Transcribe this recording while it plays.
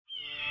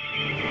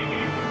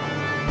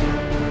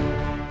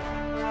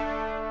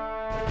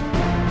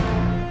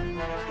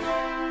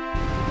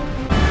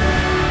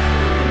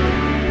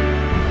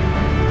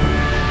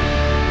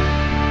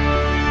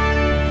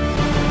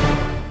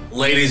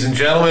Ladies and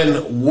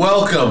gentlemen,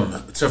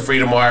 welcome to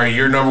Freedom Wire,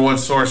 your number one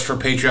source for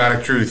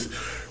patriotic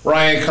truth.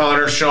 Ryan,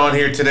 Connor, Sean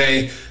here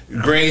today.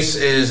 Grace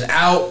is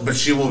out, but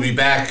she will be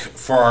back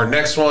for our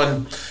next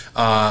one.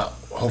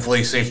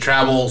 Hopefully safe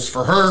travels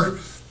for her.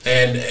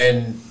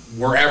 And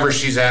wherever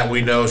she's at,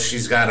 we know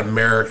she's got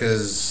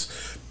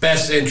America's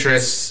best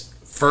interests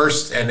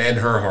first and in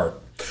her heart.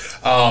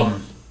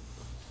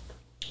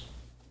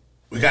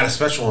 We got a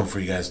special one for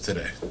you guys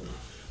today.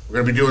 We're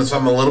going to be doing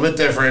something a little bit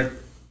different.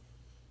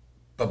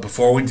 But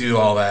before we do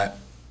all that,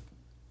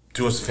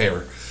 do us a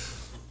favor.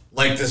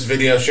 Like this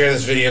video, share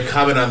this video,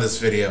 comment on this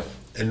video.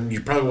 And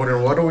you're probably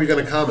wondering, what are we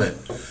going to comment?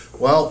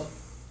 Well,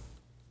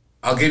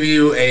 I'll give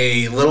you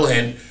a little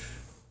hint.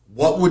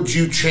 What would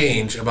you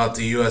change about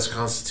the U.S.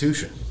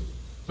 Constitution?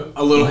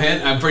 A little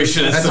hint? I'm pretty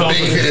sure that's a big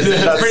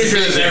hint. I'm pretty sure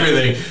that's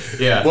everything.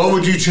 Yeah. What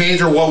would you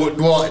change, or what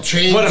would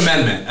change? What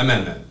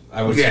amendment?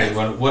 I would say.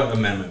 What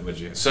amendment would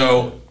you?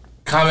 So,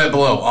 comment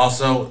below.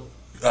 Also,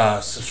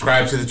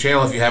 subscribe to the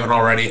channel if you haven't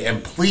already,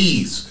 and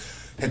please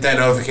hit that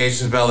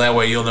notifications bell. That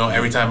way you'll know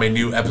every time a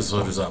new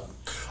episode is up.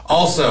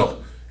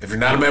 Also, if you're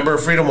not a member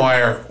of Freedom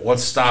Wire,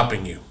 what's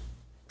stopping you?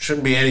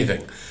 Shouldn't be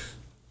anything.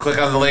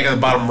 Click on the link on the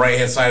bottom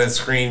right-hand side of the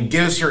screen.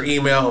 Give us your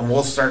email, and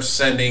we'll start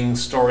sending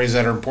stories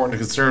that are important to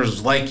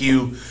conservatives like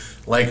you,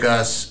 like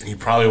us, and you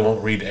probably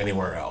won't read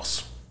anywhere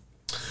else.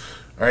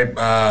 All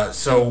right,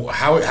 so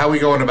how are we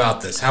going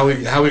about this? How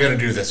we going to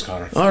do this,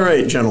 Connor? All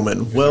right,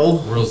 gentlemen. Well,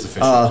 rules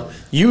official.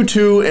 You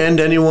two and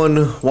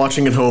anyone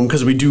watching at home,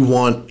 because we do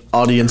want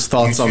audience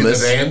thoughts on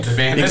this. The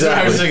band? That's what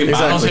I was thinking.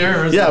 Bono's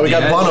here? Yeah, we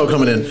got Bono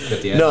coming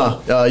in.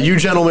 No, you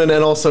gentlemen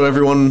and also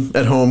everyone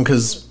at home,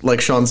 because like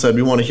Sean said,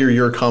 we want to hear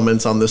your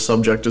comments on this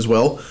subject as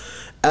well.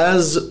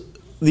 As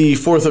the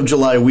 4th of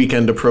July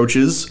weekend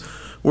approaches,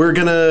 we're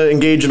going to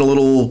engage in a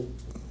little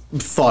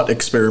thought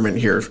experiment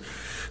here.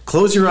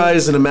 Close your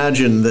eyes and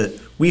imagine that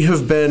we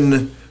have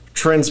been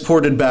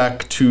transported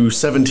back to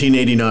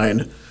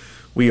 1789.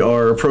 We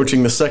are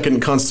approaching the Second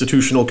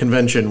Constitutional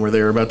Convention, where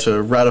they are about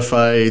to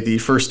ratify the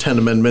first 10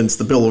 amendments,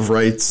 the Bill of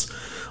Rights,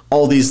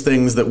 all these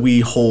things that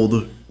we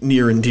hold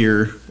near and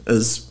dear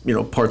as,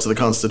 parts of the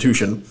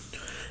Constitution.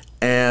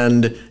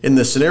 And in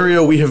this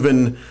scenario, we have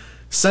been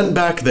sent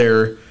back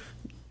there.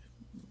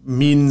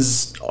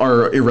 Means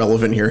are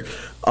irrelevant here.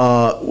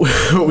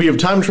 We have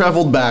time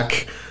traveled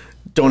back.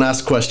 Don't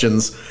ask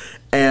questions.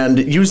 And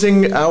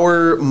using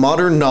our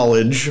modern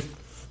knowledge,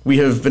 we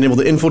have been able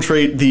to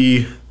infiltrate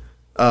the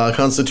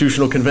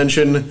Constitutional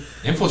Convention.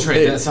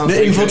 Infiltrate? That sounds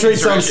like infiltrate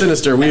sounds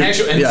sinister. An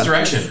actual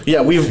insurrection.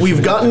 Yeah,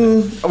 we've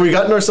gotten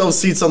ourselves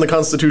seats on the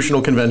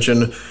Constitutional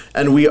Convention,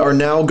 and we are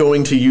now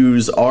going to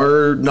use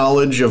our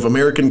knowledge of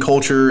American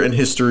culture and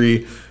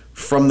history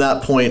from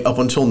that point up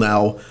until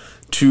now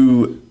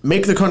to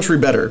make the country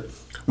better.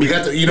 We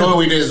got what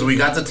we did is we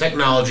got the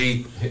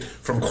technology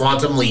from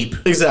Quantum Leap.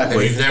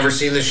 Exactly. If you've never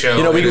seen the show,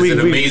 it's an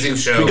amazing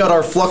show. We got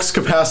our flux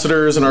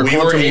capacitors and our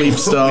Quantum Leap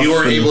stuff. We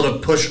were able to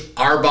push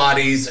our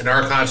bodies and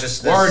our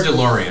consciousness or a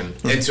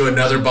DeLorean into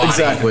another body.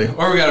 Exactly.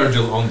 Or we got our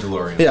own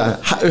DeLorean. Yeah.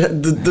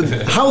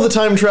 How the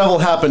time travel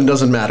happened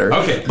doesn't matter.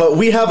 Okay. But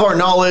we have our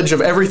knowledge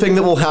of everything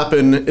that will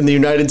happen in the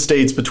United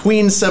States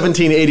between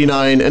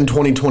 1789 and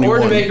 2021.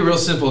 Or to make it real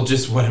simple,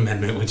 just what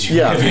amendment would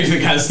you make to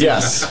the Constitution?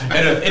 Yes.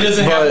 It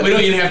doesn't have. We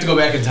don't even have to go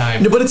back in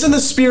time. No, but it's in the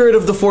spirit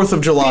of the 4th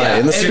of July,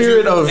 in the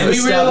spirit of and we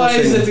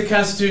establishing... realized that the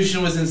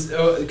Constitution was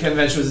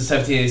convention was in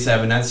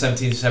 1787, not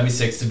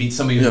 1776. To beat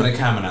somebody who's going to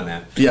comment on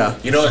that. Yeah.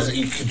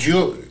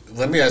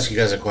 Let me ask you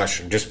guys a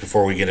question just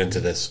before we get into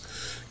this.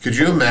 Could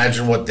you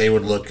imagine what they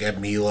would look at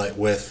me like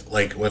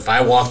if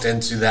I walked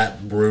into that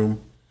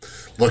room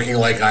looking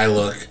like I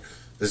look?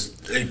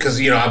 Because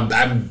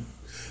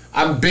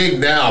I'm big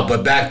now,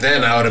 but back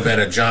then I would have been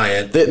a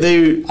giant.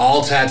 They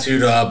all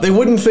tattooed up. They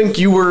wouldn't think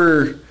you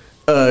were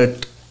a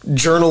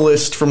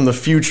journalist from the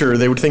future.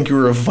 They would think you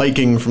were a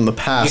Viking from the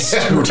past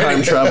who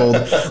time traveled.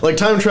 Like,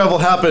 time travel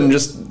happened,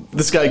 just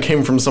this guy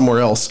came from somewhere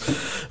else.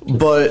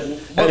 But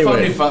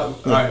anyway. All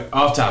right,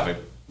 off topic.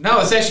 No,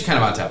 it's actually kind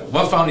of on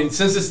topic.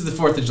 Since this is the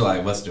 4th of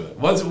July, let's do it.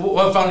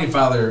 What founding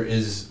father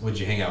would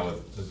you hang out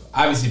with?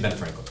 Obviously Ben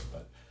Franklin.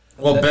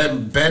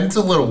 But Ben's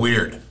a little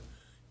weird.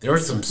 There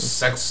was some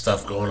sex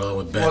stuff going on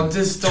with Ben. Well,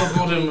 just don't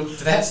go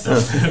to that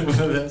stuff.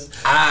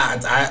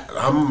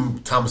 I'm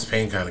Thomas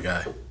Paine kind of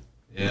guy.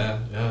 Yeah,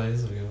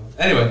 he's a good one.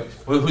 Anyway,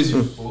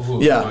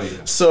 who? Yeah.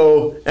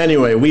 So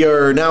anyway, we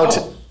are now.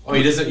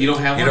 You don't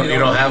have one. You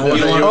don't have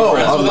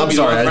one. I'm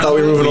sorry. I thought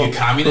we were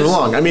moving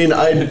along. I mean,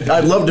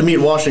 I'd love to meet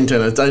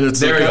Washington. It's kind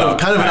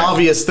of an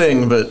obvious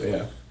thing, but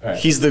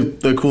he's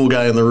the cool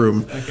guy in the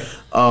room. Okay.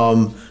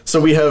 So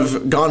we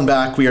have gone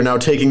back. We are now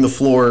taking the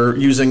floor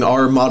using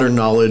our modern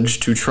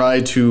knowledge to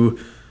try to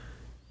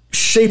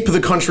shape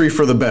the country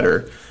for the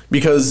better.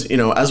 Because,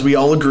 as we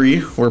all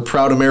agree, we're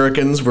proud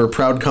Americans, we're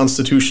proud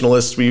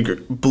constitutionalists, we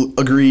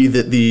agree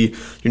that the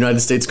United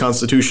States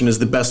Constitution is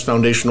the best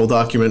foundational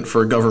document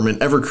for a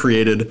government ever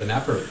created. But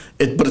not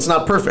perfect. But it's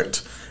not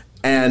perfect.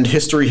 And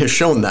history has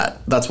shown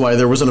that. That's why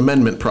there was an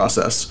amendment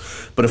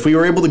process. But if we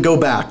were able to go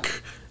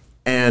back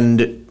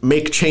and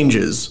make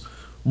changes,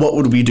 what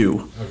would we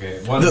do? Okay.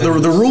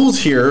 The rules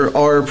here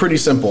are pretty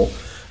simple.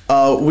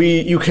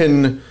 You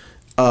can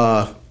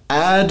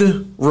add,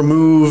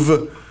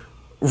 remove,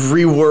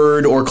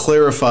 reword, or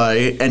clarify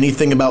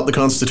anything about the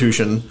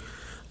Constitution.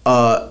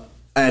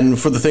 And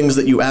for the things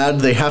that you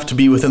add, they have to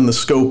be within the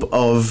scope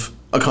of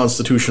a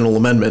constitutional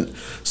amendment.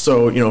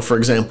 So, for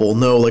example,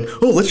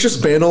 let's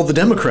just ban all the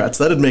Democrats.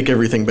 That'd make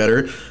everything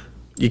better.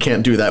 You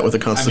can't do that with a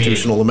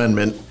constitutional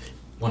amendment.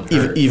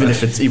 Even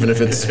if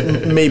it's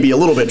maybe a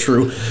little bit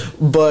true,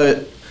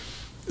 but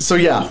so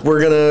yeah,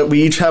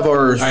 we each have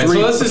our three. All right, so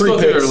let's just go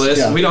through our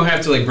list. Yeah. We don't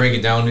have to break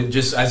it down.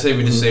 I say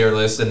we just say our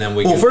list and then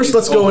we. Well, first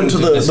let's go into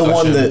the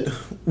one that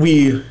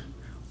we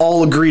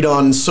all agreed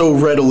on so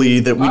readily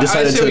that we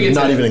decided to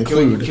not even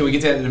include. Can we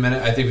get to that in a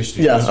minute? I think we should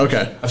do this.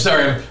 Okay. I'm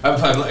sorry.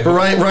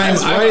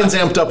 Ryan's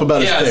amped up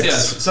about his picks.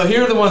 Yes. So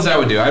here are the ones I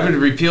would do. I would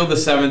repeal the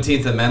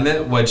 17th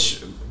Amendment,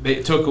 which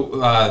took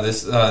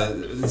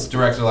this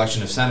direct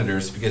election of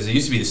senators, because it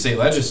used to be the state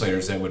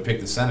legislators that would pick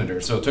the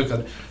senators. So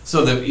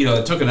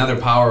it took another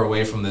power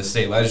away from the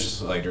state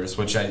legislators,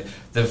 which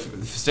the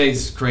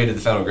states created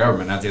the federal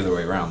government, not the other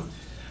way around.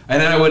 And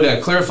then I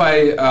would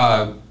clarify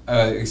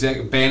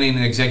banning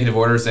executive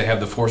orders that have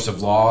the force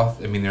of law.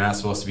 I mean, they're not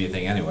supposed to be a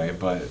thing anyway,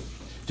 but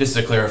just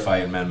to clarify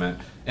an amendment.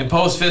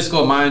 Impose fiscal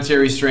and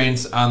monetary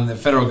restraints on the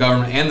federal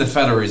government and the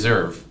Federal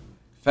Reserve.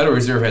 Federal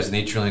Reserve has an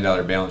 $8 trillion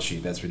balance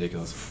sheet. That's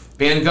ridiculous.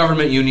 Ban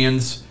government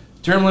unions.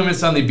 Term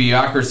limits on the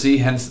bureaucracy,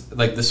 hence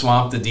the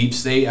swamp, the deep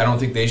state. I don't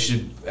think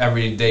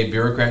everyday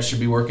bureaucrats should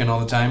be working all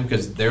the time,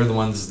 because they're the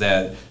ones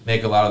that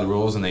make a lot of the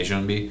rules and they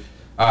shouldn't be.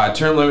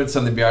 Term limits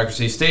on the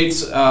bureaucracy.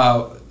 States,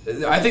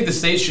 I think the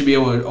states should be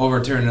able to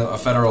overturn a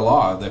federal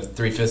law. The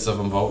 3/5 of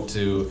them vote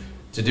to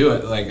do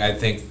it. I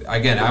think,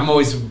 again, I'm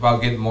always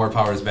about getting more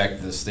powers back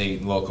to the state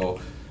and local.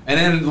 And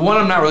then the one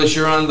I'm not really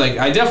sure on,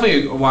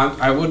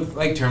 I would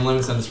like term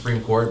limits on the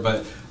Supreme Court,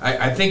 but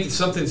I think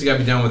something's got to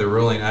be done with the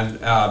ruling.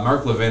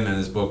 Mark Levin in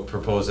his book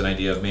proposed an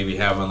idea of maybe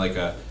having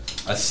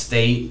a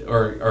state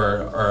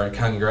or a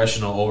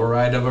congressional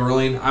override of a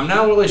ruling. I'm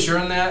not really sure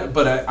on that,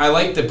 but I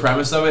like the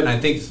premise of it, and I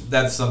think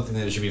that's something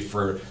that should be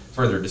for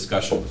further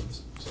discussion.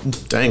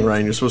 Dang,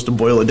 Ryan, you're supposed to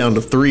boil it down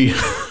to 3.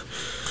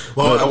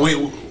 Well,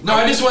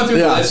 I just went through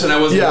the list and I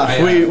wasn't.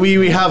 Yeah,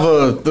 we have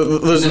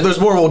there's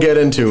more we'll get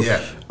into.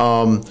 Yeah.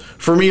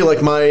 For me,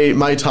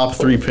 my top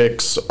 3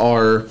 picks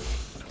are,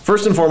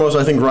 first and foremost,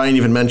 I think Ryan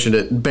even mentioned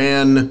it,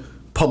 ban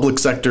public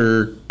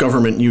sector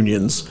government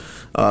unions.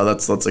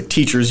 That's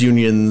teachers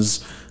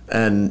unions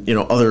and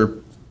other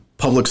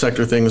public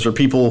sector things, or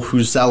people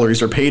whose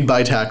salaries are paid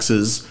by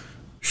taxes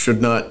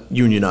should not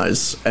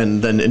unionize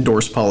and then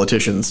endorse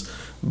politicians.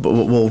 But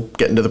we'll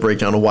get into the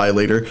breakdown of why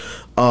later.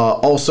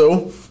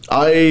 Also,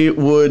 I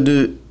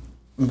would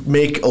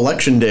make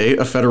Election Day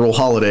a federal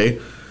holiday,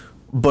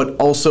 but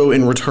also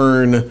in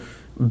return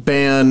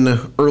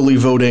ban early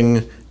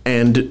voting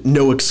and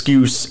no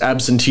excuse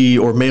absentee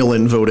or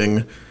mail-in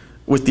voting,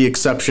 with the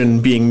exception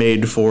being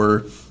made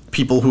for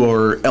people who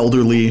are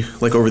elderly,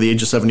 over the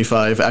age of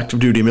 75, active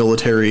duty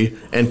military,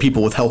 and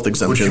people with health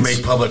exemptions. Would you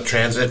make public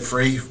transit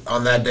free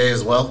on that day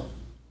as well?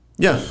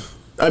 Yeah.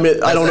 I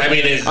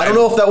don't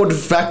know if that would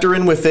factor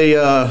in with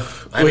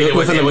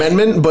an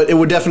amendment, but it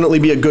would definitely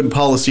be a good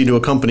policy to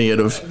accompany it.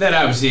 That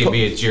obviously would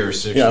be a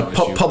jurisdictional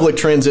issue. Public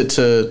transit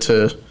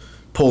to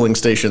polling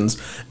stations.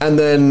 And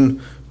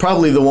then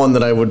probably the one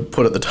that I would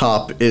put at the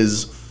top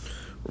is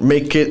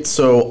make it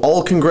so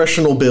all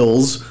congressional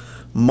bills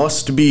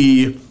must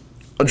be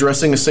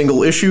addressing a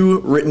single issue,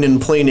 written in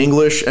plain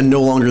English, and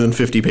no longer than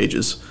 50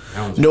 pages.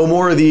 No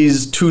more of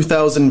these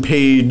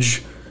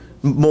 2,000-page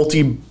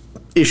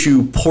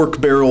multi-issue pork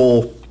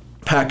barrel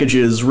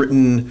packages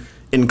written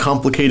in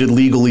complicated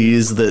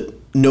legalese that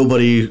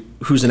nobody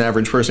who's an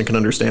average person can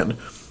understand.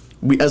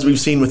 As we've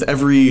seen with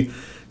every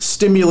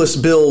stimulus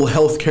bill,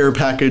 healthcare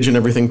package, and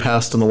everything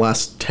passed in the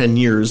last 10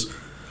 years,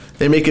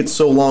 they make it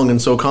so long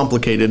and so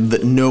complicated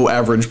that no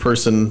average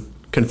person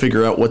can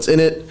figure out what's in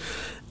it.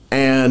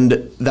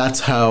 And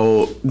that's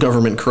how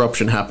government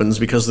corruption happens,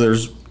 because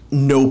there's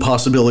no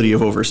possibility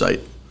of oversight.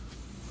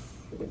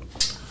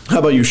 How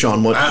about you,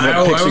 Sean? What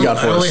picks you got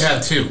for us? I only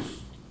have 2.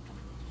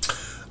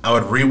 I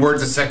would reword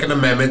the Second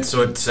Amendment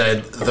so it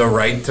said the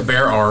right to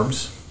bear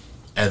arms,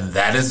 and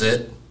that is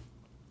it.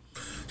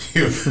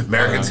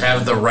 Americans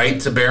have the right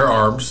to bear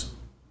arms.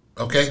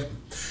 Okay?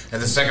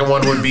 And the second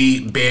one would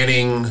be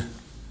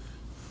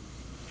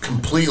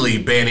completely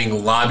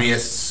banning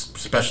lobbyists,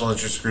 special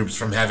interest groups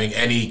from having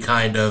any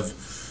kind of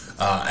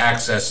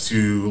access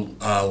to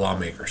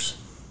lawmakers.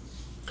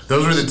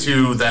 Those are the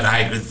 2 that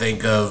I could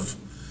think of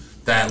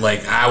that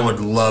I would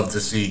love to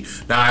see.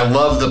 Now I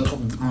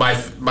love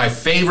my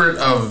favorite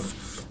of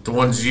the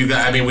ones you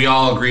got. I mean, we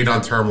all agreed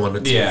on term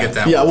limits. Yeah, we'll get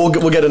that. Yeah,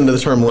 we'll get into the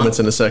term limits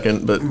in a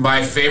second. But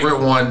my favorite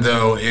one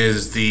though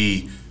is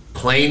the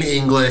plain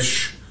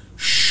English,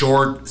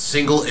 short,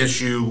 single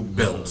issue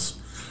bills.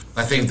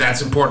 I think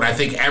that's important. I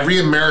think every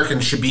American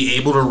should be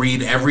able to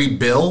read every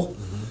bill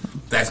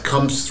that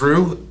comes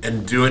through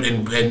and do it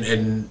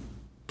in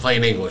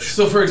plain English.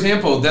 So, for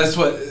example, that's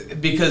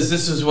because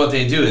this is what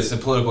they do. It's a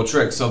political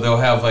trick. So they'll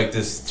have like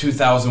this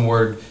 2,000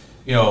 word,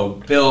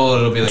 bill.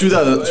 It'll be like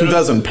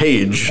 2,000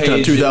 page,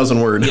 not 2,000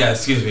 word. Yeah,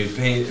 excuse me,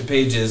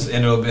 pages,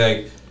 and it'll be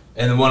like,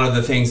 and one of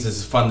the things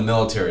is fund the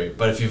military.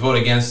 But if you vote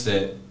against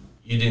it,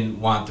 you didn't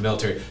want the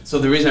military. So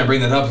the reason I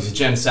bring that up is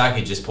Jen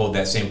Psaki just pulled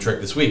that same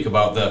trick this week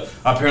about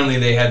apparently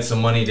they had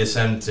some money to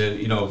send to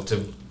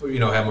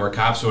have more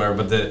cops or whatever,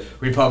 but the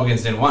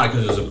Republicans didn't want it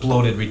because it was a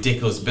bloated,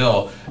 ridiculous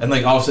bill. And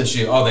like all of a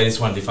sudden, they just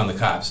wanted to defund the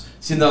cops.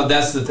 See, no,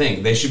 that's the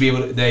thing. They should be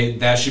able to,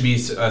 that should be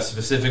a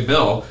specific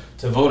bill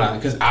to vote on,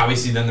 because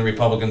obviously then the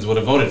Republicans would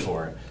have voted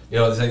for it.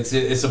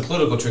 It's a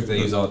political trick they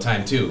use all the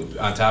time too,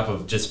 on top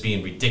of just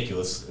being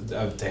ridiculous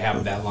to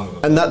have that long of a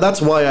vote. And that's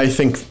why I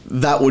think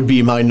that would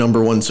be my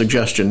number one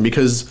suggestion,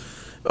 because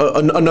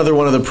another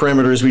one of the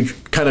parameters we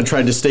kind of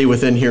tried to stay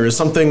within here is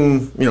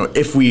something,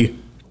 if we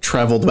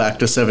traveled back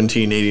to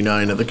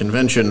 1789 at the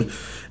convention,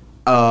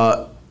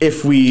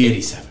 if we...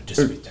 87,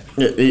 just to be technical.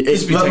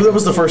 That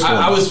was the first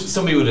one.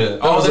 Somebody would have...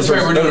 Oh, that's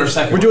right, we're doing our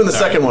second one. We're doing the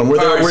second one,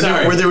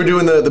 where they were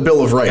doing the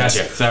Bill of Rights.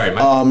 Gotcha, sorry.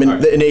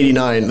 In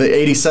 89. The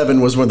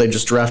 87 was when they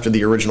just drafted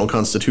the original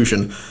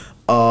Constitution.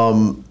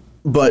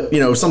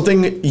 But,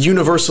 something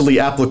universally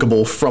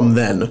applicable from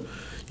then.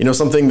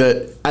 Something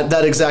that, at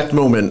that exact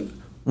moment,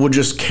 would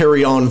just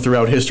carry on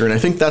throughout history. And I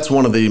think that's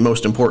one of the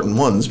most important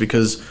ones,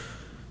 because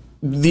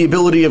the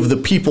ability of the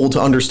people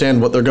to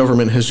understand what their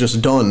government has just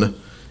done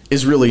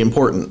is really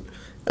important.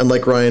 And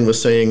like Ryan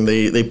was saying,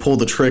 they pull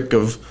the trick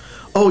of,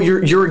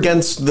 you're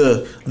against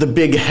the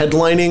big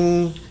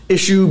headlining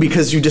issue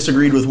because you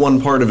disagreed with one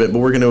part of it, but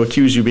we're going to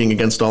accuse you being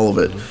against all of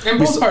it. And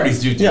both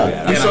parties do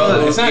that.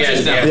 It's not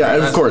just them. Yeah,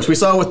 of course. We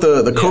saw with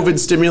the COVID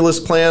stimulus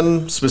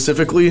plan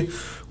specifically,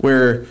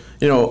 where,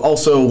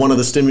 also one of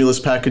the stimulus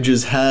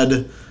packages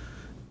had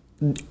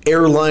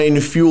airline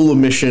fuel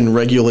emission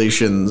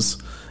regulations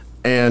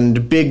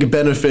and big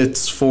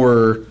benefits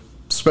for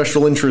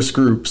special interest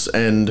groups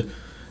and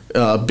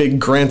big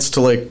grants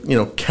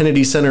to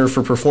Kennedy Center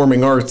for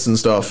Performing Arts and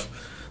stuff.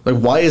 Like,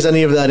 why is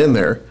any of that in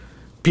there?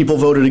 People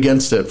voted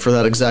against it for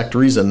that exact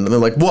reason. And they're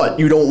like, what?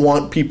 You don't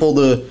want people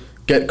to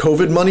get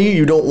COVID money?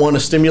 You don't want to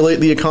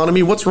stimulate the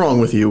economy? What's wrong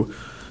with you?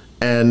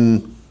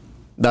 And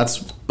that's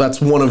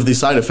one of the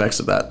side effects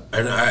of that.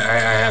 And I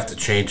have to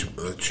change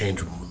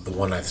the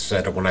one I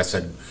said. When I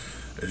said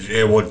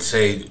it would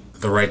say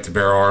the right to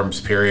bear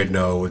arms, period.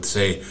 No, it would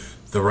say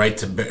the right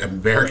to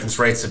Americans'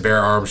 rights to bear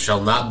arms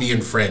shall not be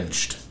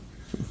infringed.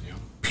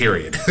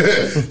 Period.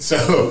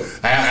 So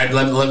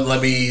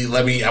let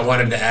me. I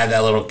wanted to add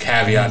that little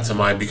caveat to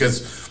mine,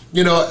 because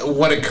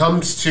when it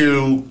comes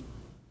to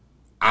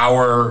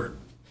our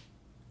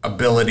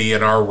ability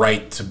and our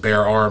right to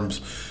bear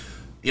arms,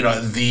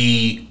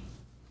 the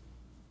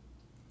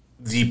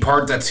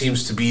part that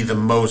seems to be the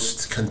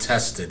most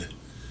contested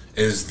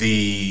is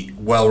the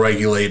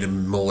well-regulated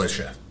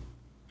militia,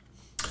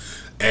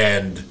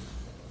 and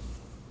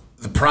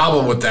the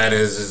problem with that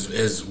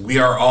is we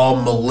are all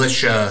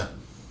militia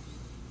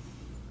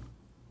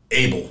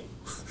able.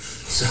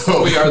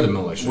 So we are the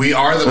militia. We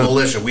are the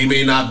militia. We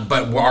may not,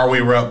 but are we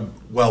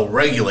well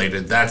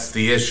regulated? That's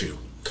the issue.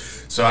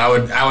 So I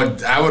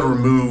would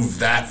remove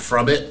that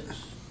from it.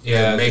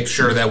 Yeah, and make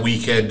sure that we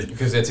could,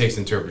 because that takes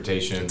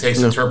interpretation. It takes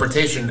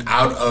interpretation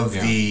out of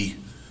the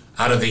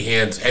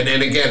hands. And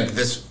again,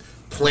 this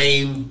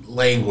plain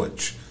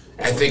language,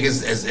 I think,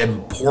 is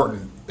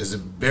important. Is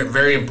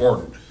very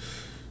important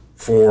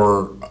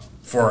for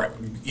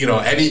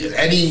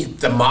any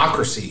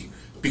democracy.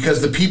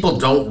 Because the people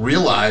don't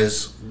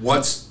realize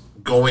what's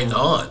going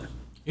on.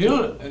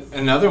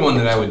 Another one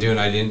that I would do, and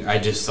I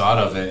just thought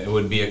of it, it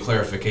would be a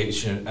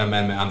clarification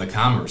amendment on the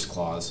Commerce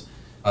Clause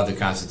of the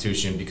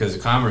Constitution, because the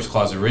Commerce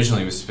Clause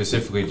originally was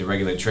specifically to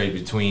regulate trade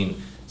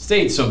between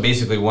states. So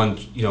basically, one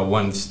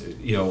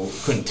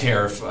couldn't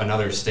tariff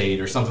another state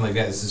or something like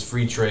that. This is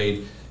free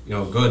trade,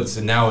 goods.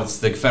 And now it's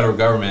the federal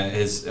government.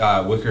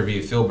 Wicker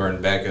v.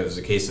 Filburn, back as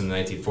a case in the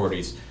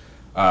 1940s.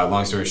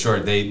 Long story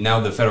short,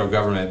 the federal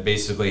government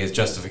basically has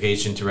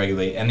justification to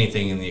regulate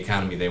anything in the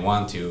economy they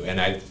want to,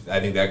 and I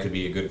think that could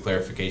be a good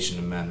clarification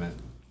amendment.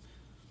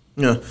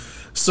 Yeah.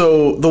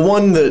 So the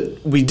one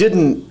that we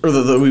didn't, or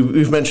that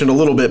we've mentioned a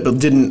little bit, but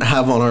didn't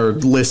have on our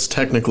list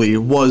technically,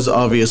 was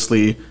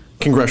obviously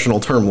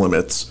congressional term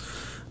limits.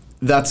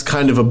 That's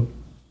kind of a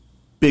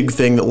big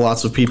thing that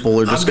lots of people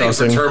are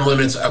discussing. I'm big for term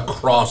limits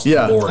across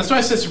the board. That's why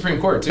I said Supreme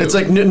Court too. It's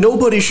like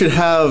nobody should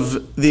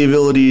have the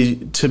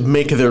ability to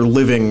make their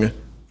living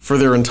for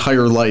their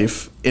entire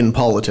life in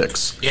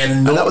politics.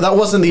 And that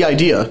wasn't the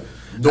idea.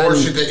 Nor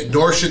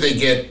should they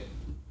get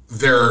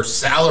their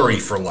salary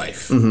for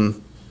life. Mm-hmm.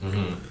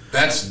 Mm-hmm.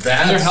 That's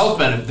and their health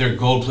benefit, their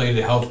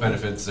gold-plated health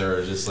benefits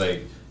are just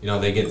like,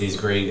 they get these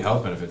great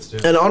health benefits too.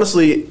 And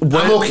honestly,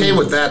 I'm okay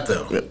with that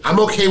though. Yeah. I'm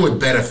okay with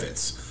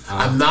benefits.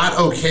 I'm not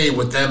okay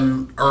with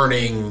them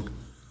earning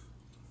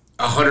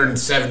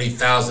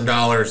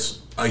 $170,000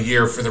 a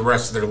year for the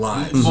rest of their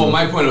lives. Well,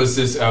 my point was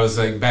this: I was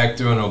like back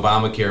doing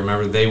Obamacare.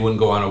 Remember, they wouldn't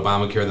go on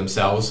Obamacare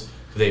themselves.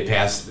 They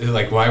passed.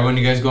 Like, why wouldn't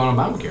you guys go on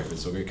Obamacare if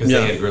it's so great? Because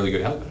they had really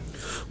good health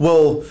benefits.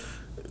 Well,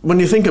 when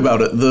you think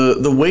about it,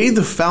 the way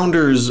the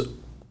founders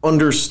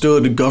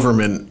understood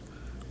government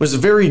was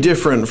very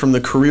different from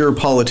the career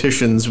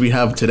politicians we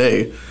have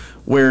today,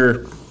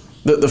 where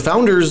the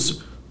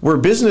founders were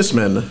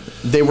businessmen,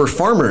 they were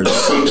farmers,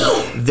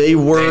 they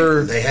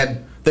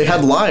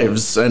had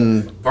lives,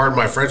 and pardon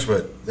my French,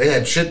 but they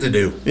had shit to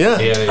do. Yeah.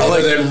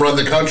 Other than run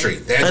the country.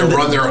 They had to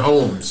run their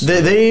homes.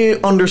 They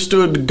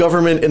understood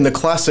government in the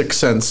classic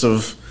sense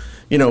of,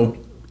 in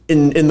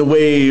the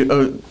way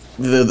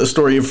the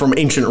story from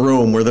ancient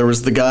Rome, where there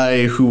was the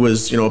guy who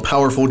was, a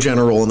powerful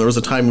general, and there was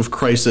a time of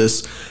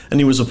crisis, and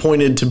he was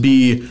appointed to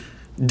be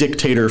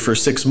dictator for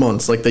 6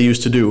 months, like they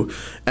used to do.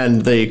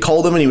 And they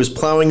called him, and he was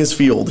plowing his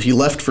field. He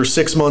left for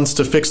 6 months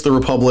to fix the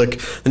republic.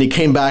 Then he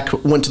came back,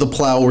 went to the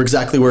plow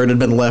exactly where it had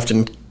been left,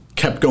 and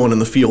kept going in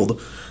the field.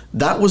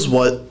 That was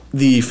what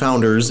the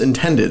founders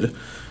intended.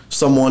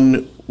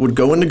 Someone would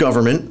go into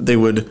government, they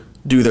would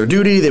do their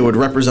duty, they would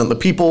represent the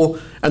people,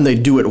 and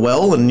they'd do it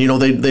well, and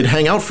they'd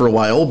hang out for a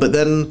while, but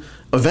then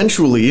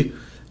eventually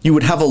you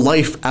would have a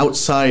life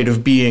outside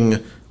of being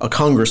a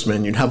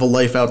congressman, you'd have a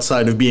life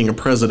outside of being a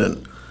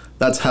president.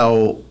 That's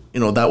how,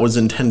 that was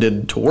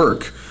intended to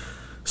work.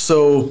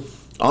 So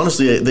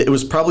honestly, it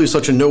was probably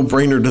such a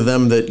no-brainer to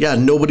them that,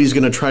 nobody's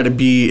going to try to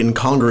be in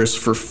Congress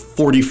for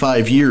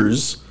 45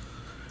 years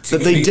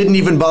that they didn't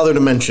even bother to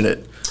mention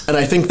it. And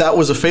I think that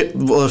was a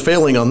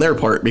failing on their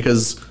part,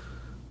 because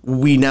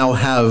we now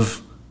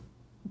have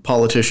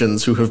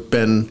politicians who have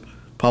been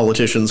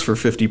politicians for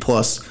 50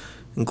 plus,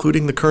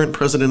 including the current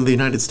president of the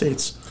United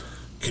States.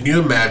 Can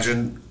you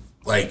imagine,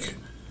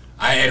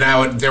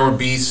 there would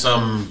be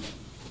some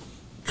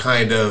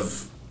kind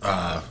of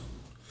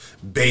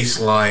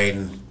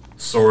baseline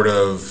sort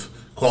of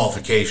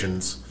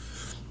qualifications,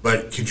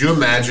 but could you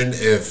imagine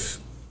if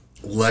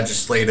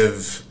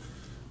legislative,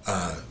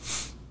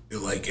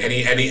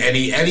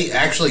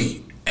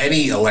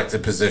 any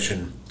elected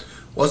position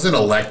wasn't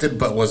elected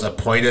but was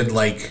appointed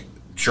like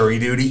jury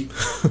duty?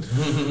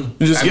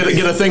 You just get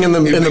a thing in the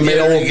mail.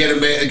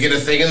 Get a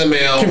thing in the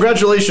mail.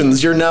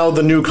 Congratulations, you're now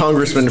the new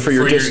congressman for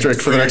your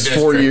district for the next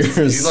 4 years.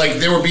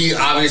 There would be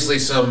obviously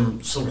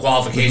some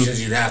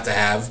qualifications you'd have to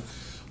have,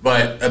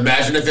 but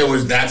imagine if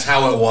that's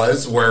how it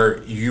was,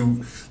 where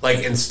you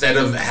instead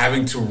of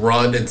having to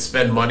run and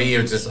spend money,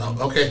 it's just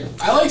okay.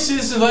 I like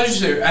citizen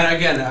legislature, and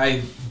again,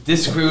 I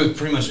disagree with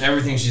pretty much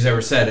everything she's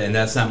ever said, and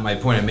that's not my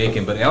point I'm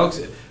making. But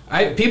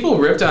people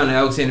ripped on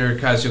Alexandria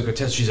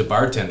Ocasio-Cortez. She's a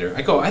bartender.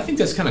 I think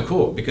that's kind of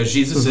cool, because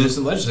she's a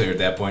citizen legislator at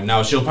that point.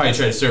 Now, she'll probably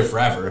try to serve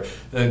forever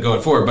going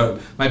forward.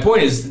 But my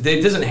point is,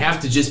 it doesn't have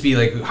to just be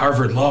like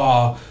Harvard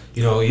Law.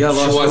 She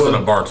wasn't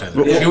a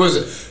bartender.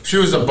 She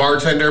was a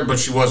bartender, but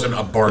she wasn't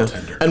a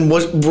bartender. And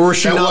was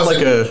she not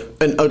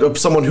like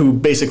someone who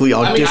basically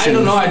auditioned?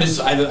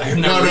 I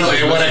don't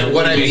know.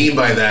 What I mean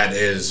by that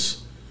is,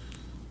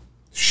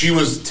 she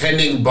was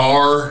tending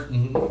bar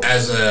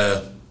as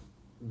a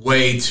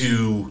way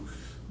to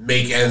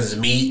make ends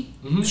meet.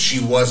 She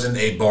wasn't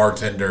a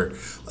bartender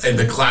in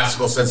the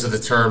classical sense of the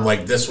term.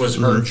 This was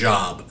her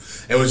job.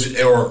 It was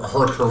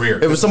her career.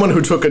 It was someone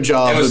who took a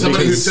job. It was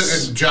somebody who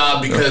took a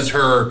job because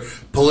her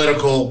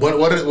political.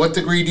 What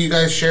degree do you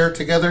guys share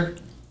together?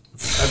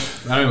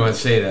 I don't even want to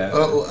say that.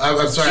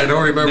 I'm sorry, I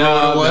don't remember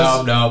what it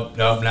was. No,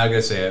 I'm not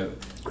gonna say it.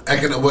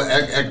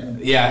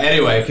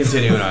 Anyway,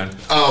 continuing on.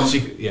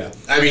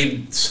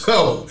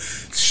 So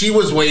she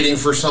was waiting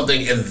for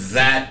something in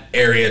that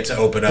area to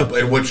open up,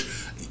 in which,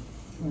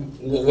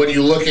 when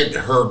you look at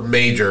her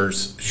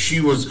majors,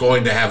 she was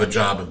going to have a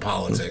job in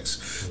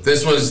politics.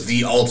 This was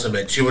the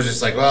ultimate. She was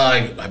just like,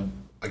 well,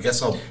 I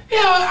guess I'll.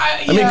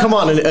 I mean, come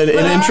on, an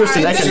interest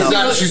in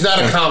economics. She's not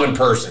a common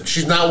person.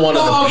 She's not one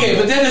of the people. Okay,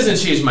 but that doesn't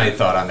change my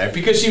thought on that,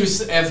 because she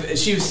was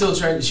still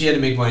trying. She had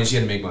to make money.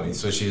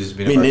 So she was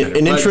being.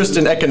 An interest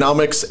in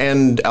economics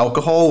and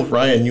alcohol.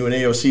 Ryan, you and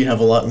AOC have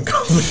a lot in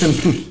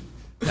common.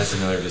 That's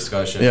another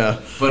discussion. Yeah.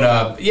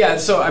 But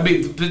so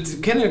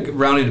but kind of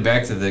rounding it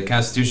back to the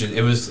Constitution,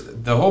 it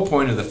was the whole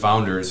point of the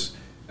founders.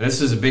 And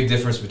this is a big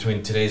difference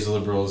between today's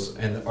liberals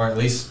or at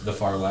least the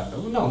far left.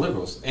 No,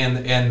 liberals and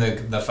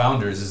the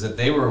founders, is that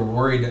they were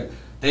worried.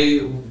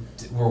 They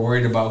were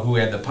worried about who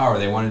had the power.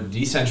 They wanted to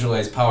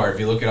decentralize power. If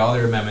you look at all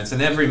their amendments, and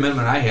every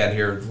amendment I had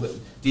here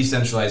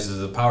decentralizes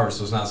the power,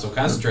 so it's not so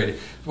concentrated.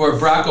 Where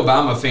Barack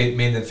Obama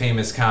made the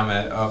famous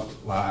comment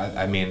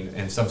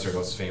in some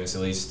circles it's famous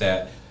at least,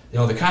 that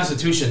the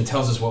Constitution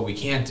tells us what we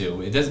can't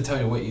do. It doesn't tell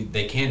you what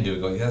they can do.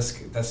 That's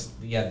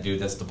dude,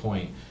 that's the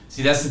point.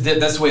 See, that's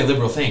the way a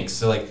liberal thinks.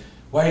 So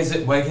why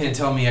can't it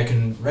tell me I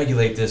can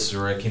regulate this,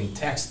 or I can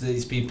tax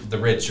these people, the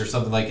rich, or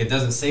something? It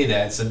doesn't say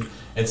that.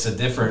 It's a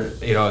different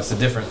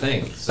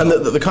thing. So,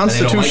 and the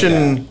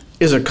Constitution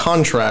is a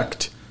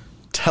contract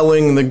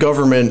telling the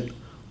government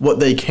what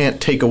they can't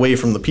take away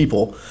from the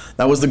people.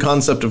 That was the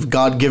concept of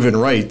God-given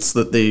rights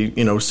that they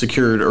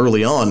secured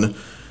early on.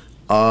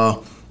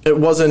 It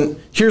wasn't,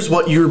 here's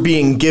what you're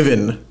being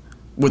given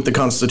with the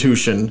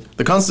Constitution.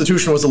 The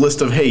Constitution was a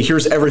list of, hey,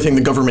 here's everything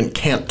the government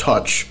can't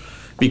touch,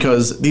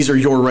 because these are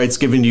your rights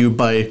given to you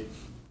by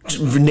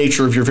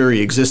nature of your very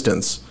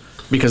existence.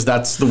 because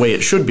that's the way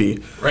it should be.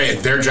 Right,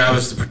 their job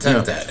is to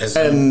protect that.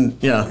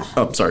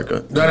 Sorry, go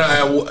ahead.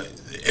 No.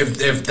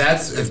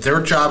 If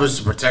their job is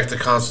to protect the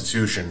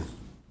Constitution,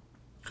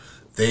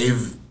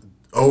 they've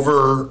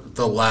over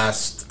the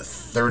last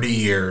 30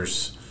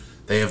 years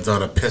they have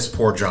done a piss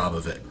poor job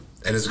of it.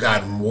 It has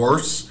gotten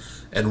worse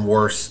and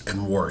worse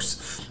and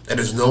worse. It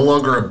is no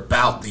longer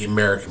about the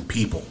American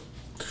people.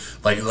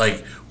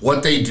 Like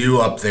what they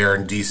do up there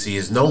in DC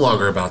is no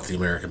longer about the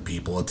American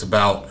people. It's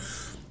about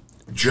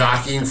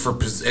jockeying for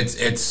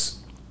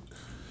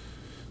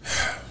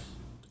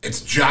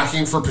it's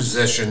jockeying for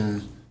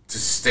position to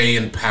stay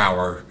in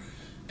power,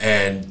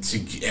 and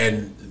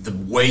the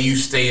way you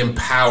stay in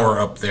power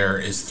up there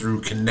is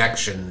through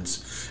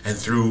connections and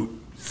through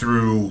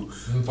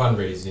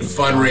fundraising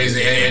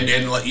and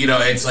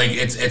it's like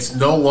it's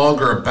no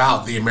longer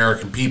about the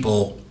American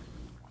people.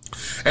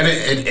 And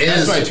it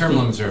is. That's why term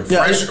limits are.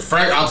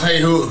 I'll tell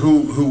you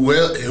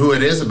who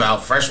it is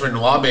about. Freshman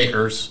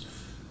lawmakers,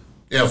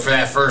 for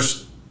that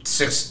first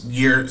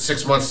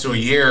 6 months to a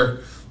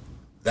year,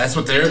 that's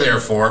what they're there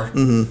for.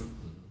 Mm-hmm.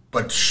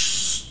 But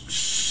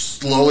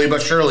slowly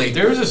but surely,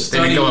 there was a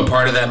study, they become a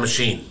part of that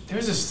machine. There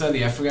was a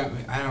study. I forgot.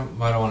 I don't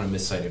want to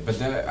miscite it, but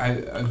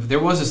there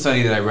was a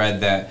study that I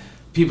read that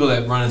people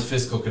that run as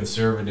fiscal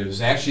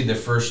conservatives, actually the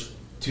first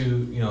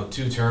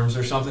two terms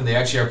or something, they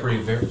actually are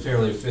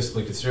fairly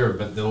fiscally conservative.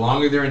 But the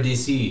longer they're in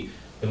DC,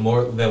 the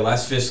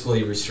less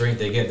fiscally restraint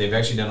they get. They've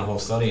actually done a whole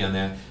study on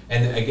that,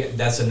 and again,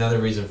 that's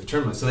another reson for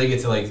term limits. So they get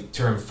to like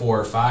term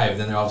 4 or 5,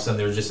 then all of a sudden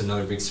they're just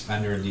another big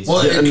spender in DC.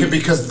 Well, it could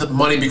because the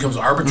money becomes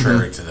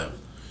arbitrary to them.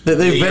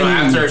 They've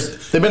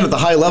been at the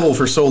high level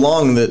for so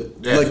long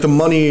that like the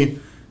money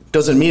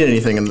doesn't mean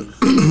anything, and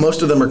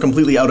most of them are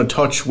completely out of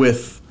touch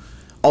with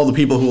all the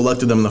people who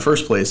elected them in the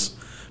first place.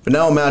 But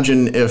now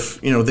imagine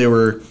if they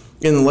were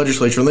in the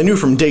legislature and they knew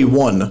from day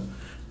one,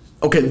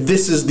 okay,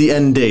 this is the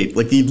end date,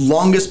 like the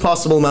longest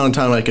possible amount of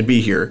time I could be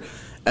here.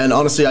 And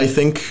honestly, I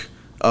think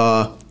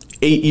 8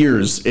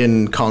 years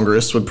in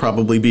Congress would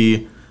probably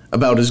be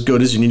about as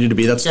good as you needed to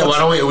be. That's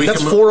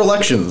 4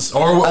 elections.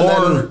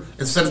 Or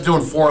instead of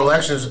doing 4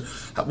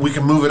 elections, we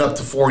can move it up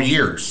to 4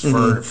 years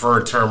for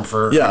a term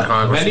for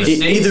Congress. Many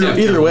states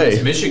either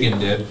way. Michigan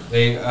did.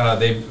 They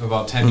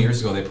about 10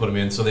 years ago they put them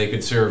in so they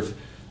could serve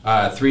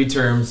 3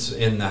 terms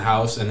in the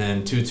House and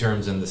then 2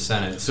 terms in the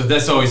Senate. So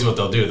that's always what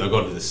they'll do. They'll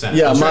go to the Senate.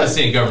 Yeah, they'll try to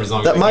stay in government as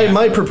long as they can.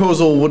 My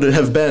proposal would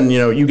have been,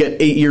 you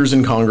get 8 years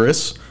in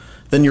Congress,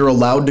 then you're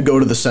allowed to go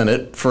to the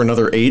Senate for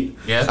another 8.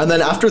 Yeah. And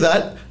then after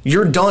that,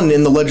 you're done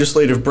in the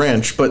legislative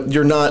branch, but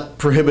you're not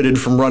prohibited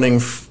from running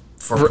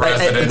for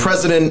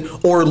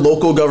president or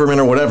local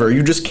government or whatever.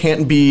 You just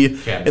can't be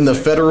in the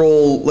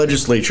federal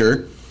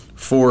legislature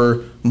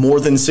for more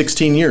than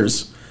 16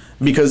 years.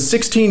 Because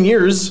 16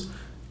 years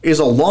is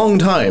a long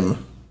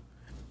time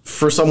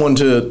for someone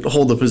to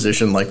hold a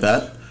position like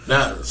that.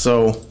 Now,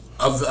 so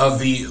of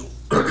the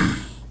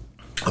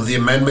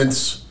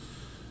amendments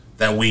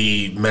that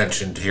we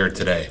mentioned here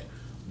today,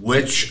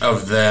 which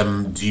of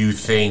them do you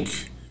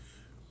think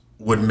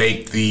would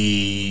make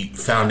the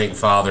founding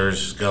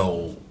fathers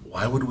go,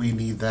 why would we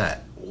need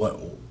that? What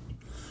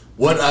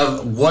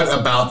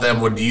about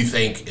them do you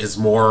think is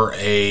more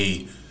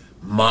a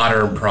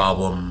modern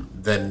problem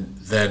than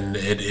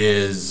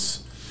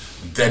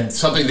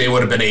something they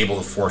would have been able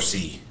to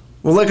foresee?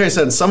 Well, like I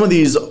said, some of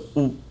these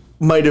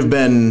might have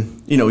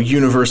been,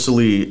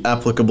 universally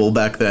applicable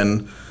back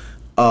then.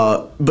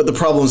 But the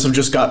problems have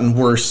just gotten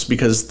worse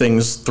because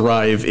things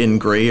thrive in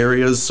gray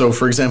areas. So,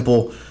 for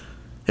example,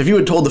 if you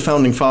had told the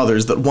founding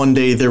fathers that one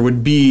day there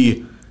would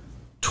be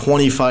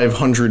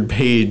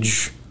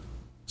 2,500-page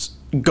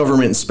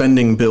government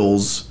spending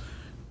bills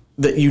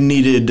that you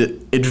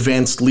needed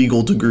advanced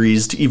legal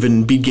degrees to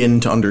even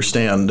begin to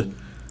understand,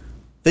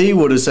 they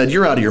would have said,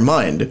 you're out of your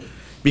mind.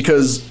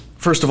 Because,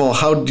 first of all,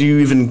 how do you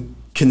even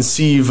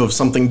conceive of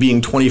something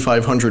being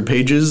 2,500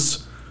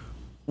 pages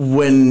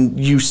when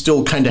you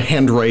still kind of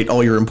handwrite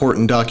all your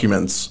important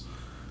documents?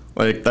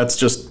 Like, that's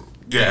just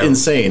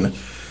insane.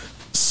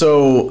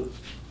 So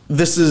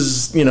this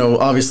is,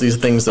 obviously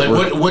things that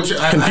were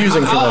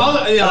confusing for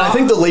them. And I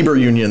think the labor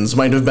unions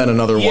might have been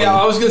another one. Yeah,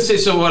 I was going to say,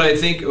 so what I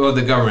think,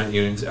 the government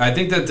unions. I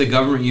think that the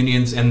government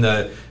unions and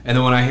the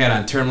one I had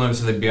on term limits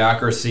of the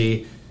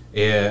bureaucracy,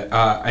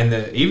 and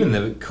even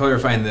the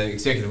clarifying the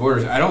executive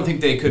orders, I don't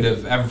think they could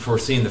have ever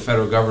foreseen the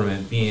federal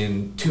government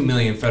being 2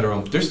 million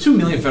federal. There's 2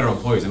 million federal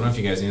employees. I don't know if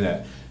you guys knew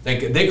that.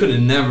 They could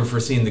have never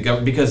foreseen the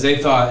government because they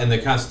thought in the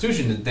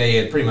Constitution that they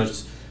had pretty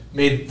much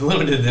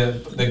limited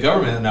the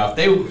government enough.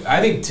 I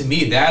think to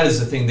me that is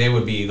the thing they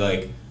would be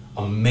like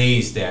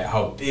amazed at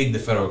how big the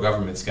federal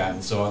government's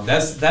gotten. So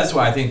that's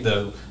why I think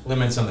the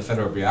limits on the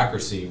federal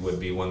bureaucracy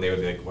would be when they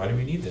would be like, why do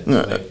we need this?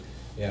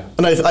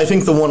 And I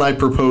think the one I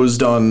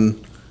proposed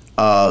on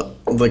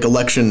like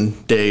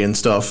election day and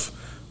stuff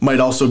might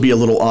also be a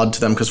little odd to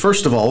them because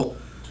first of all,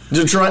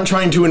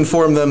 trying to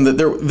inform them that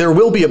there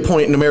will be a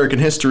point in American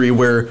history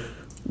where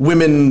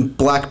women,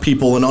 black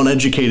people, and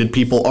uneducated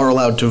people are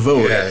allowed to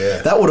vote.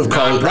 That would have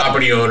caused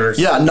non-property owners.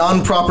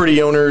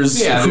 Non-property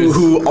owners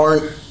who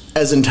aren't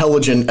as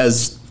intelligent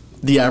as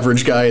the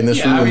average guy in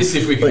this room.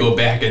 Obviously, if we could go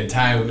back in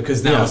time,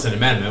 because now it's an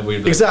amendment,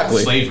 we'd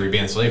exactly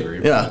ban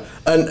slavery. Yeah,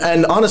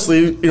 and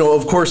honestly,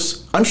 of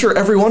course, I'm sure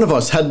every one of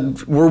us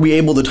were we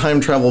able to time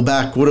travel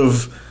back, would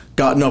have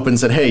gotten up and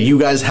said, "Hey, you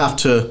guys have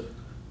to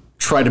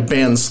try to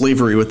ban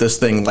slavery with this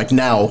thing, like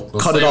now,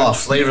 cut it off."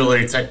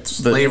 Slavery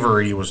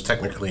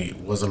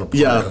wasn't a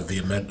part of the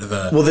amendment.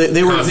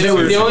 They were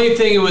the only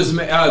thing it was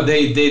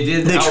they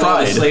did outlaw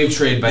tried the slave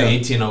trade by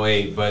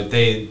 1808, but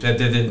they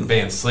didn't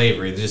ban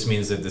slavery. It just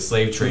means that the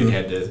slave trade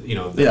had to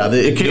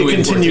it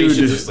continued.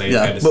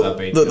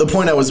 The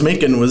point I was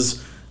making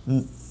was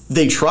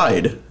they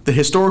tried. The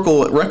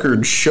historical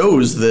record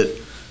shows that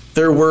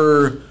there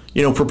were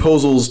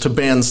proposals to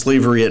ban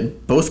slavery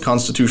at both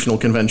constitutional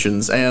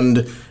conventions,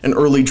 and an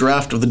early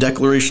draft of the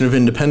Declaration of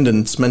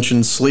Independence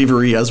mentions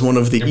slavery as one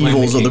of the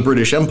evils of the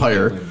British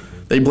Empire.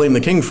 They blame the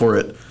king for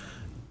it.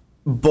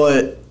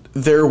 But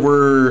there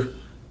were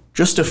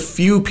just a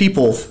few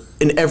people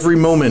in every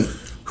moment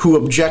who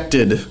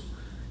objected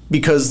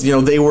because,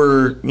 they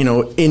were,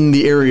 in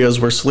the areas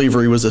where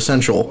slavery was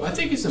essential. Well, I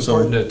think it's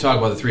important to talk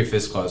about the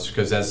 3/5 clause,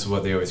 because that's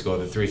what they always go,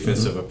 the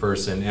 3/5 of a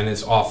person, and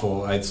it's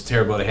awful. It's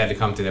terrible it had to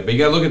come to that. But you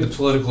got to look at the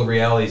political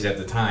realities at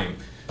the time,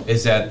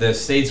 is that the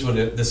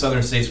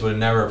southern states would have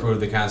never approved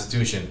the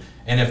Constitution.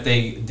 And if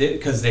they did,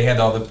 because they had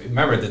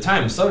remember at the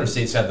time, southern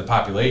states had the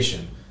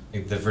population.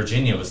 Like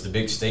Virginia was the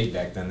big state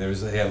back then.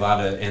 They had a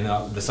lot of, and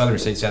the southern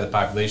states had the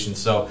population.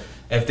 So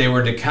if they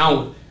were to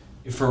count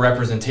for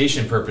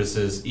representation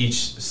purposes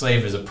each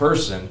slave as a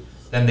person,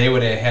 then they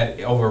would have had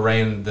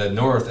overran the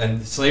North.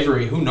 And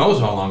slavery, who knows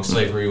how long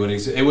slavery would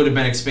exist? It would have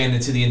been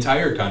expanded to the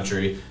entire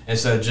country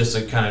instead of just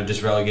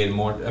just relegated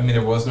more. I mean,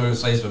 there was no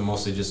slaves, but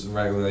mostly just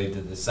relegated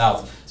to the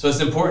South. So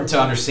it's important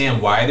to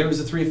understand why there was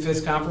a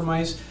 3/5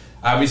 compromise.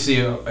 Obviously,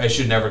 it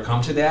should never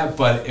come to that,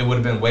 but it would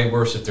have been way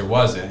worse if there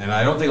wasn't. And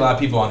I don't think a lot of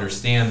people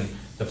understand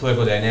the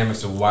political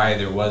dynamics of why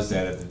there was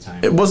that at the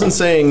time. It wasn't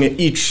saying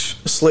each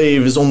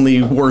slave is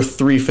only worth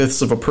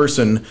 3/5 of a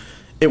person.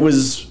 It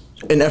was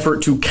an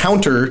effort to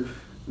counter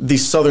the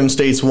southern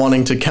states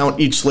wanting to count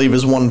each slave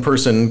as one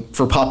person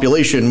for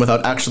population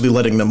without actually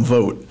letting them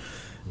vote,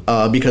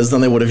 because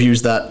then they would have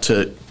used that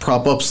to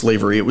prop up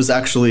slavery. It was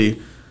actually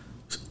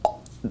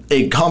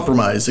a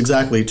compromise,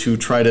 exactly, to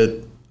try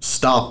to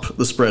stop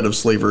the spread of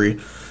slavery.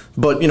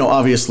 But,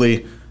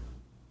 obviously,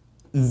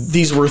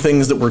 these were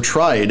things that were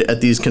tried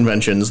at these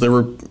conventions. There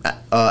were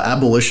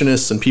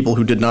abolitionists and people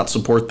who did not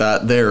support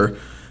that there.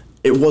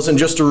 It wasn't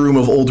just a room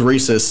of old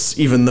racists,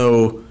 even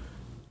though,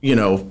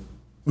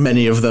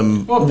 many of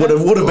them would have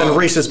been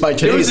racist by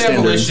today's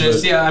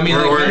standards. Yeah, I mean,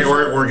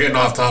 we're getting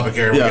off topic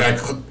here. Yeah. We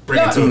got to bring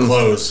it to a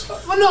close.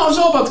 Well, no, it's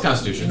all about the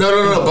Constitution.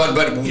 No. But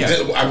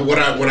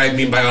what I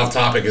mean by off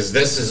topic is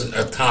this is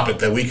a topic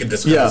that we could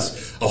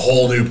discuss a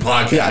whole new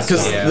podcast. Yeah,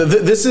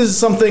 because this is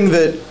something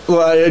that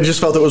I just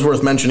felt it was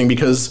worth mentioning,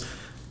 because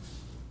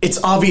it's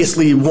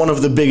obviously one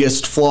of the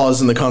biggest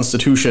flaws in the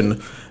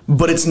Constitution,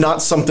 but it's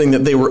not something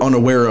that they were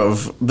unaware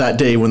of that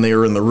day when they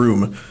were in the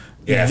room.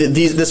 Yeah.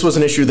 This was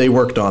an issue they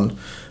worked on.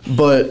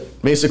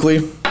 But basically,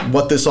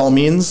 what this all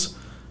means,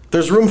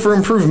 there's room for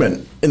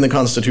improvement in the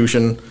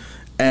Constitution,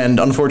 and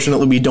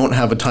unfortunately we don't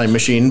have a time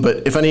machine.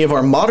 But if any of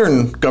our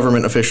modern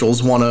government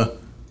officials want to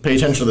pay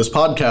attention to this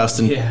podcast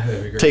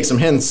and take some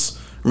hints,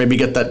 or maybe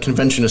get that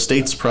Convention of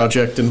States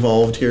project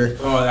involved here.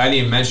 Oh, I didn't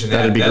even mention that.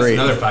 That'd be That's great.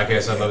 Another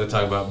podcast I'd love to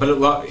talk about. But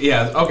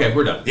okay,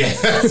 we're done. Yeah.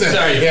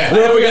 Sorry. Yeah.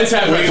 We got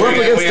time. We're up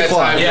against the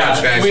clock.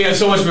 Yeah, we have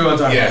so much we want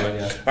to talk about.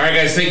 Yeah. All right,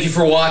 guys. Thank you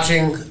for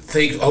watching.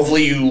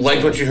 Hopefully you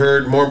liked what you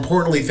heard. More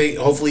importantly,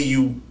 hopefully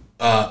you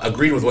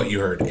agreed with what you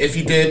heard. If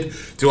you did,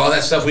 do all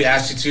that stuff we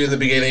asked you to in the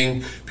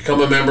beginning. Become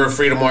a member of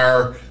Freedom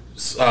Wire.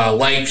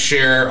 Like,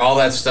 share, all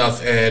that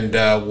stuff, and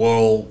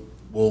we'll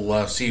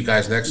see you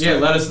guys next time. Yeah,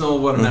 let us know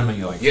what amendment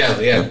you like.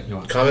 Yeah.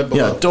 Comment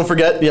below. Yeah, don't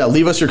forget,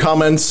 leave us your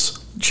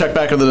comments. Check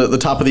back at the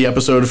top of the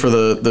episode for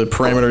the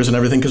parameters and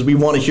everything, because we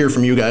want to hear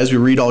from you guys. We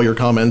read all your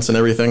comments and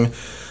everything.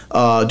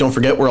 Don't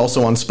forget, we're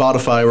also on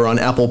Spotify. We're on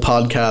Apple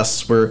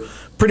Podcasts. We're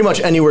pretty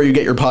much anywhere you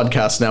get your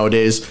podcasts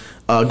nowadays.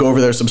 Go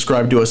over there,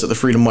 subscribe to us at the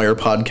Freedom Wire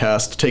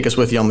Podcast. Take us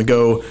with you on the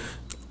go.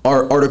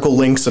 Our article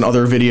links and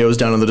other videos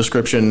down in the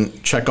description.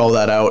 Check all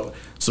that out.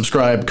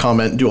 Subscribe,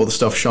 comment, do all the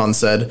stuff Sean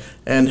said.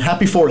 And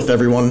happy 4th,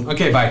 everyone.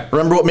 Okay, bye.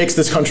 Remember what makes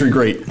this country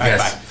great.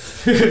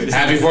 Yes. Bye.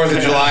 Happy 4th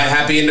of July.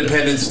 Happy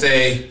Independence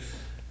Day.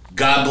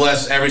 God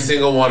bless every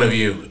single one of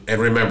you.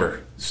 And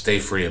remember, stay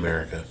free,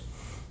 America.